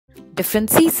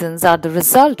Different seasons are the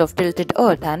result of tilted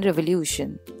Earth and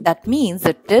revolution. That means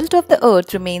the tilt of the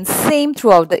Earth remains same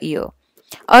throughout the year.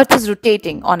 Earth is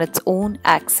rotating on its own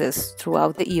axis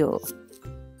throughout the year.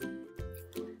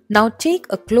 Now take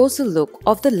a closer look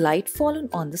of the light fallen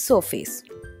on the surface.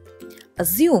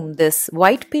 Assume this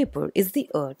white paper is the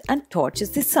Earth and torch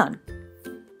is the Sun.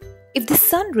 If the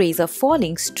sun rays are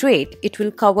falling straight, it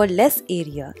will cover less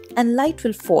area and light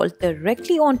will fall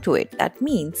directly onto it. That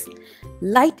means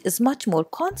light is much more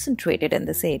concentrated in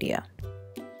this area.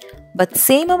 But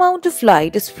same amount of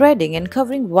light is spreading and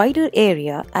covering wider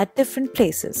area at different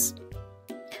places.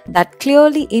 That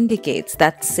clearly indicates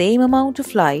that same amount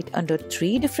of light under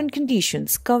 3 different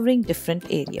conditions covering different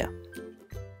area.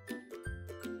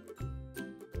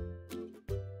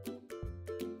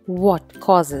 What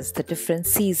causes the different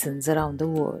seasons around the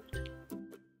world?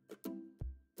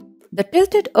 The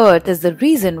tilted Earth is the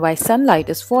reason why sunlight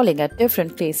is falling at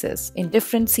different places in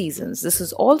different seasons. This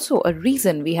is also a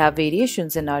reason we have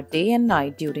variations in our day and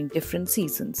night during different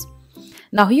seasons.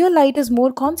 Now here light is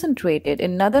more concentrated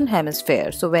in northern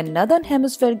hemisphere. So when northern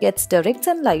hemisphere gets direct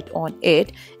sunlight on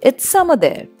it, it's summer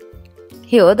there.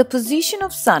 Here the position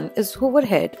of sun is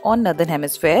overhead on northern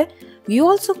hemisphere. We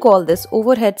also call this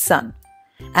overhead sun.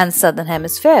 And southern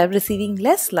hemisphere receiving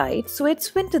less light, so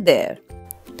it's winter there.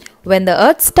 When the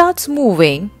earth starts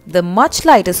moving, the much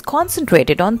light is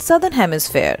concentrated on southern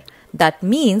hemisphere. That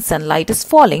means sunlight is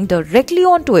falling directly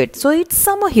onto it, so it's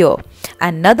summer here.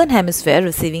 And northern hemisphere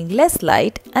receiving less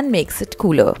light and makes it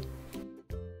cooler.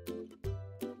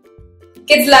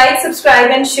 Kids, like, subscribe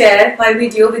and share my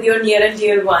video with your near and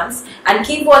dear ones. And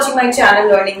keep watching my channel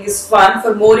Learning is Fun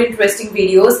for more interesting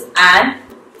videos and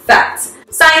facts.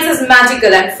 Science is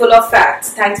magical and full of facts.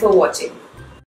 Thanks for watching.